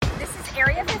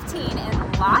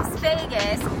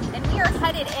Vegas, and we are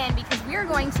headed in because we are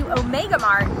going to Omega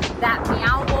Mart, that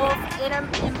Meow Wolf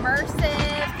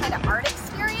immersive kind of art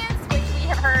experience, which we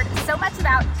have heard so much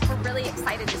about. We're really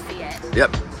excited to see it.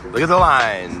 Yep, look at the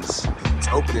lines. It's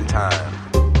opening time.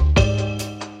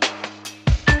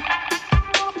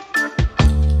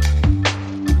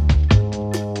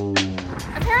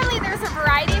 Apparently there's a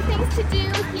variety of things to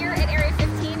do here at Area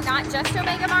 15, not just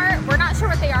Omega Mart. We're not sure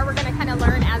what they are. We're going to kind of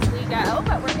learn as we go,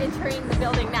 but we're entering the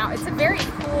building now. It's a very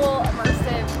cool,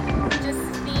 immersive, just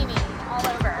steamy all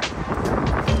over.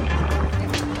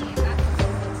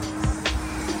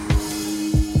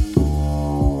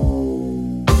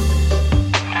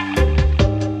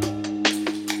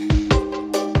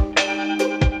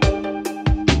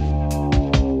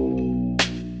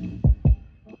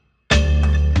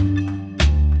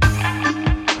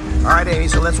 All right, Amy,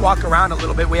 so let's walk around a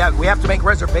little bit. We have to make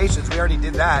reservations. We already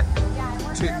did that. Yeah, and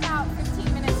we're here about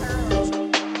 15 minutes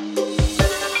early.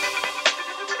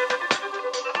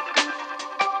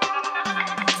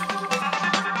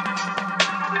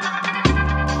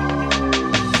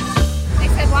 They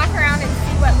said walk around and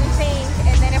see what we think,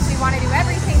 and then if we want to do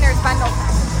everything, there's bundle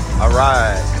packages. All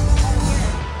right.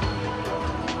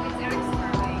 It's axe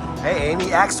throwing. Hey,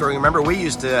 Amy, axe throwing. Remember, we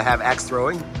used to have axe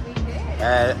throwing We did.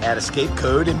 at Escape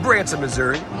Code in Branson,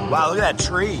 Missouri. Wow, look at that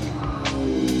tree.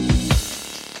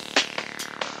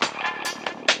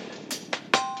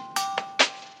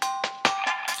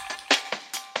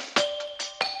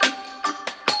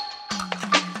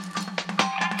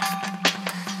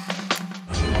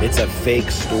 It's a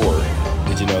fake store.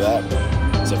 Did you know that?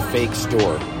 It's a fake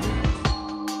store.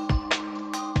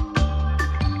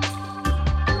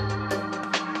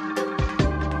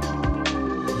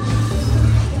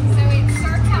 So it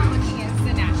starts out looking as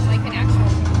an actual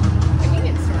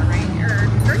convenience store, right? Or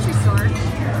grocery store.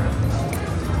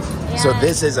 So And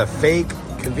this is a fake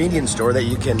convenience store that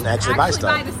you can actually buy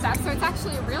stuff. buy the stuff. So it's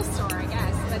actually a real store, I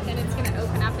guess. But then it's going to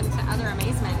open up into other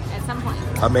amazement at some point.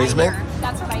 Amazement? I hear.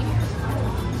 That's what I hear.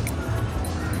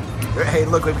 Hey,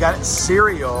 look, we've got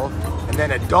cereal and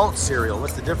then adult cereal.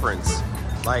 What's the difference?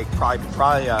 Like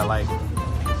probably like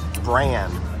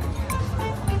brand.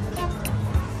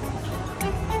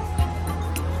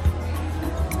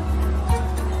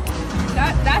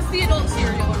 That's the adult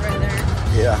cereal right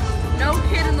there. Yeah. No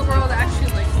kid in the world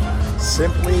actually likes that.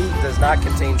 Simply does not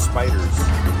contain spiders.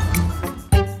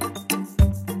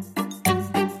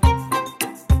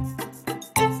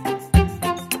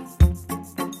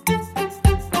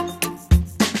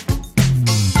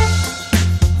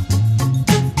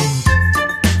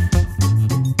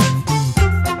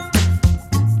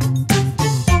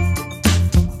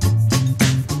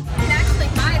 You can actually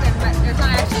buy them, but there's not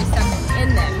actually stuff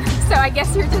in them. So I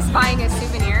guess you're just buying a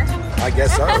souvenir. I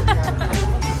guess so.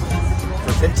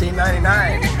 For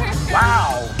 $15.99.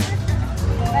 Wow.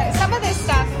 But some of this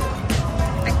stuff,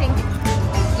 I think,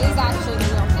 is actually the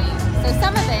real thing. So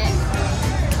some of it,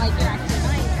 like you're actually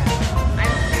buying that.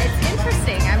 It's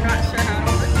interesting. I'm not sure how it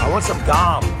works. I want some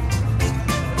gum.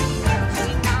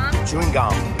 Chewing gum. Chewing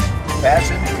gum.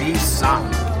 Fashion beef sock.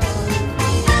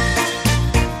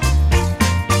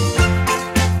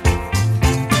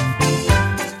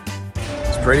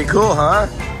 It's pretty cool, huh?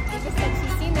 She just said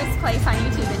she's seen this place on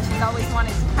YouTube and she's always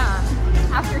wanted to come.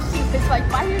 After she was like,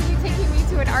 why are you taking me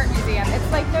to an art museum?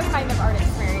 It's like no kind of art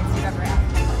experience you've ever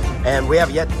had. And we have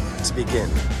yet to begin.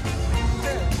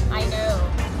 True. I know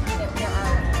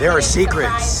that There are hidden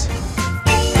secrets. surprises.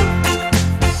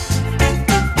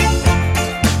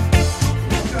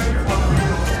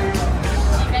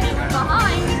 Leave anyone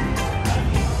behind.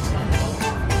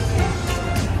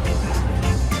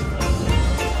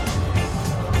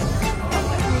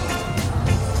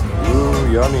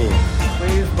 Ooh, yummy.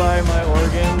 Please buy my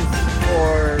organs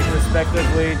for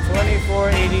respectively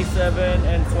 $24.87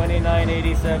 and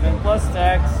 $29.87 plus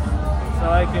tax, so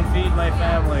I can feed my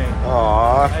family.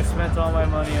 Aww. I spent all my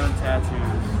money on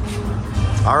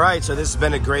tattoos. All right, so this has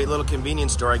been a great little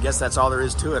convenience store. I guess that's all there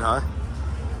is to it, huh?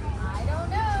 I don't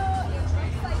know.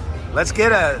 It looks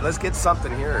like Let's get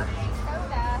something here.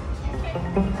 soda.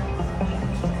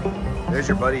 There's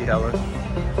your buddy, Helen.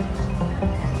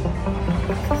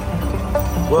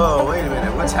 Whoa, wait a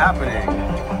minute. What's happening?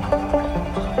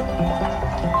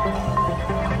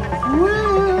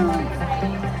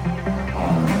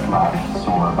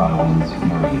 Soar by winds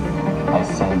fury, I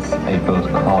sense a both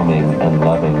calming and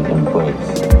loving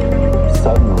embrace.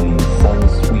 Suddenly, sun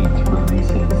sweet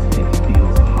releases, it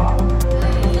feels hot.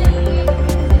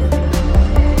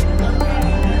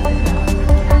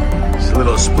 It's a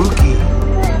little spooky.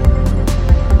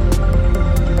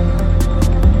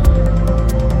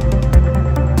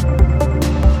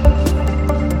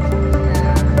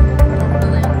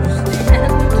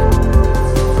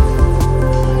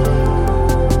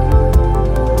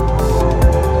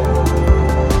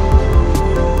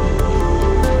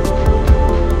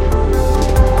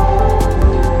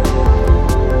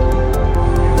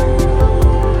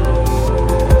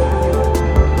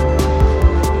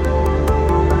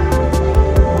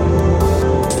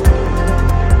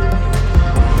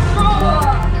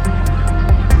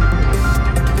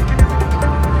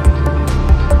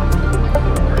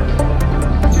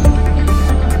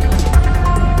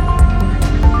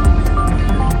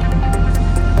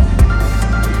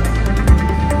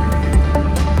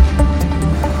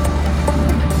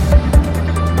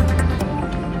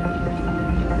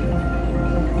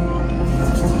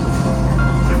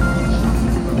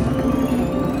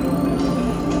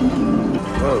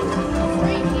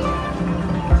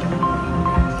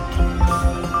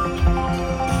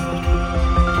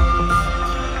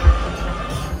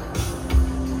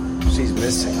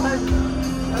 missing.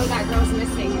 Oh, that girl's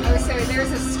missing. Oh, so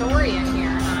there's a story in here,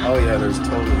 huh? Oh yeah, there's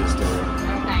totally a story.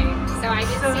 Okay, so I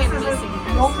did see a missing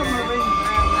poster.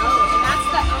 Oh, and that's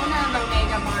the owner of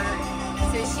Omega Mart.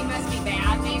 So she must be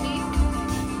bad, maybe?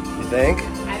 You think?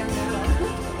 I don't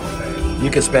know. You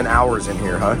could spend hours in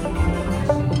here, huh?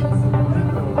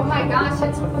 Oh my gosh,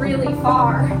 it's really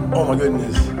far. Oh my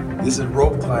goodness. This is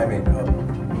rope climbing.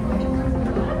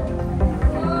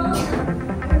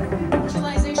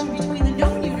 Visualization between the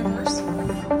known universe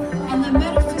and the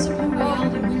metaphysical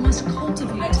reality we must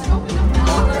cultivate to open up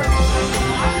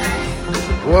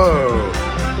Whoa.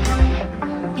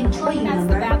 Employee That's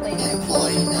the number. bad lady.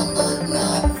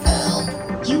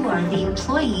 You are the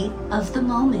employee of the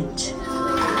moment.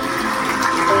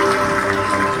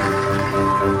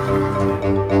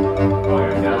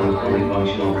 Are now a fully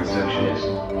functional receptionist,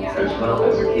 as well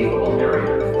as a capable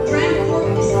narrator. Transport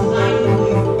is inviting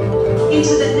you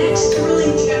into the next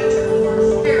thrilling chapter of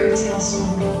our fairy tale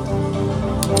story.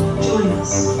 Join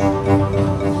us.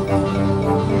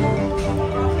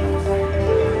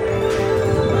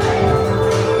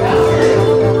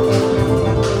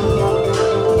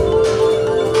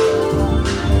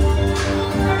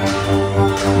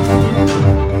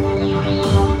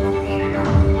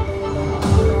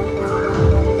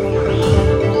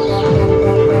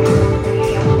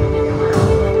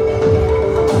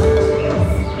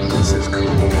 This is cool.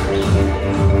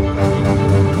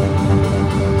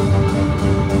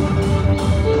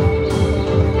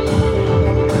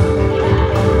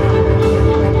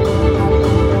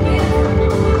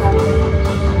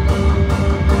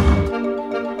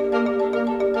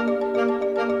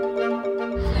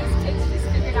 Kids just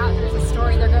figured out there's a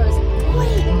story. There goes,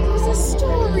 wait, there's a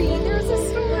story. There's a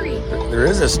story. There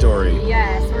is a story.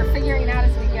 Yes, we're figuring it out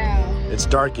as we go. It's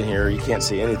dark in here. You can't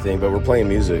see anything, but we're playing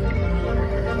music.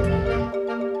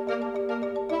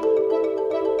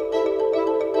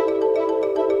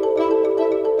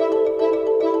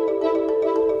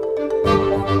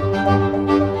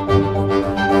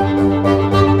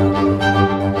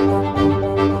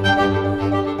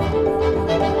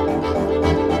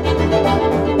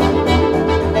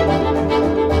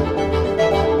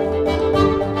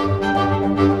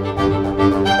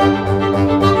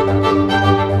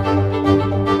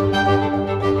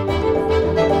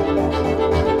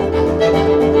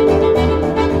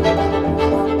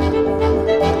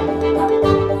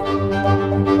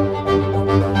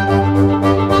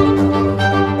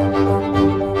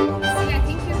 See, I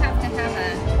think you have to have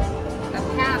a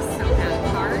pass somehow,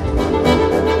 card.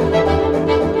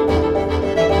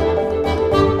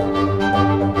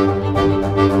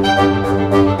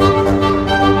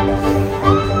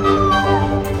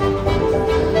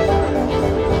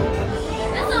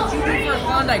 For a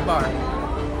Klondike bar.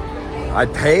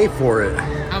 I'd pay for it.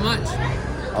 How much?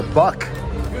 $1.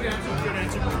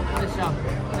 Good job.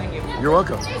 Thank you. You're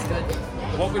welcome.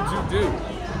 What would you do?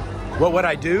 What would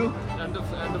I do? End of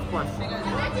question.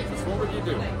 Just what would you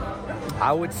do?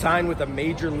 I would sign with a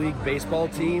Major League Baseball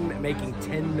team making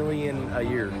 $10 million a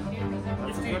year.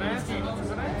 That's a good answer. That's a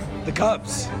good answer. The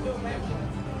Cubs.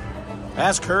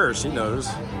 Ask her, she knows.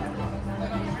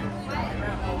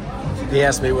 He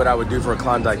asked me what I would do for a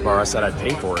Klondike bar. I said I'd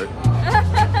pay for it. Good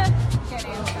answer.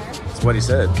 That's what he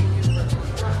said.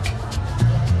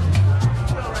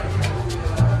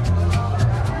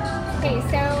 Okay,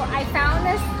 so I found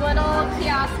this little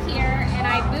kiosk here and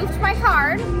I boofed my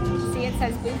card. See, it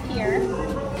says boof here.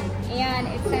 And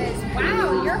it says,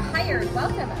 wow, you're hired.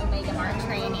 Welcome, Omega Mart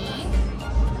trainee.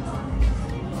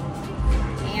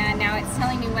 And now it's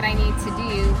telling me what I need to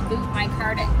do. Boot my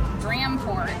card at Dram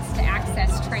ports to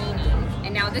access training.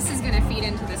 And now this is going to feed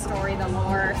into the story, the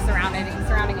lore surrounding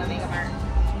Omega Mart.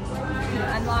 You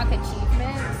unlock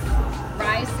achievements,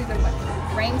 rise through the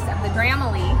ranks of the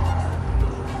Dramily,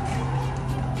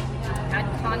 add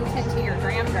content to your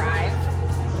Dram drive,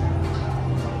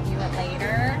 do it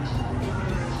later.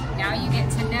 Now you get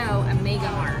to know Omega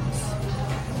Mart.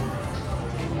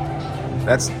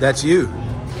 That's you.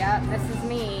 Yep, this is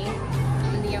me.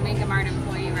 I'm the Omega Mart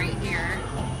employee right here.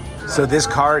 So this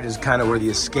card is kind of where the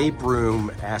escape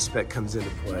room aspect comes into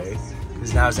play.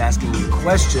 Because now it's asking you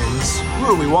questions. Who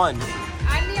are we? One.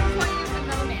 I'm the employee of the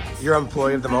moment. You're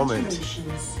employee of the moment.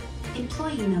 Congratulations.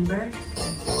 Employee number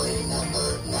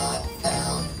not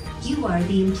found. You are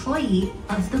the employee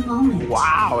of the moment.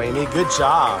 Wow, Amy, good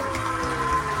job.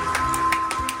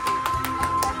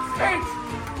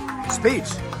 Speech.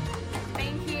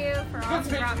 Thank you for all who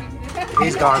brought me to this.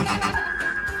 He's gone.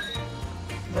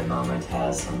 The moment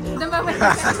has ended. The moment.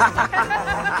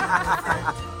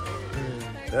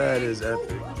 That is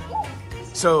epic.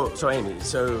 So Amy,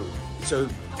 so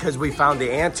because we found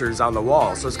the answers on the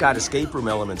wall. So it's got escape room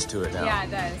elements to it now. Yeah, it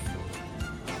does.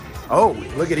 Oh,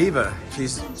 look at Eva.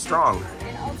 She's strong.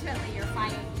 And ultimately, you're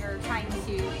trying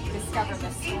to discover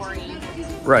the story.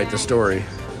 Right, the story.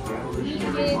 We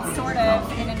did sort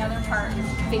of, in another part,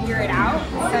 figure it out.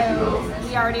 So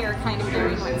we already are kind of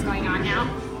knowing what's going on now.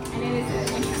 And it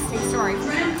is an interesting story.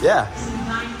 Yeah.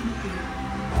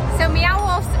 So Meow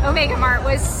Wolf's Omega Mart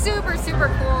was super,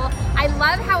 super cool. I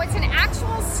love how it's an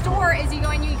actual store as you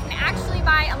go in. You can actually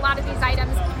buy a lot of these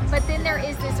items, but then there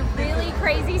is this really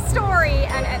crazy story,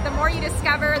 and the more you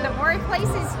discover, the more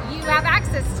places you have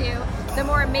access to, the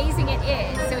more amazing it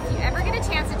is. So if you ever get a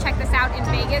chance to check this out in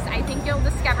Vegas, I think you'll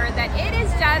discover that it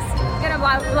is just gonna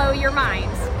blow your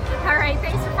mind. All right,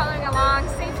 thanks for following along.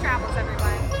 Safe travels,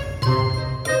 everyone.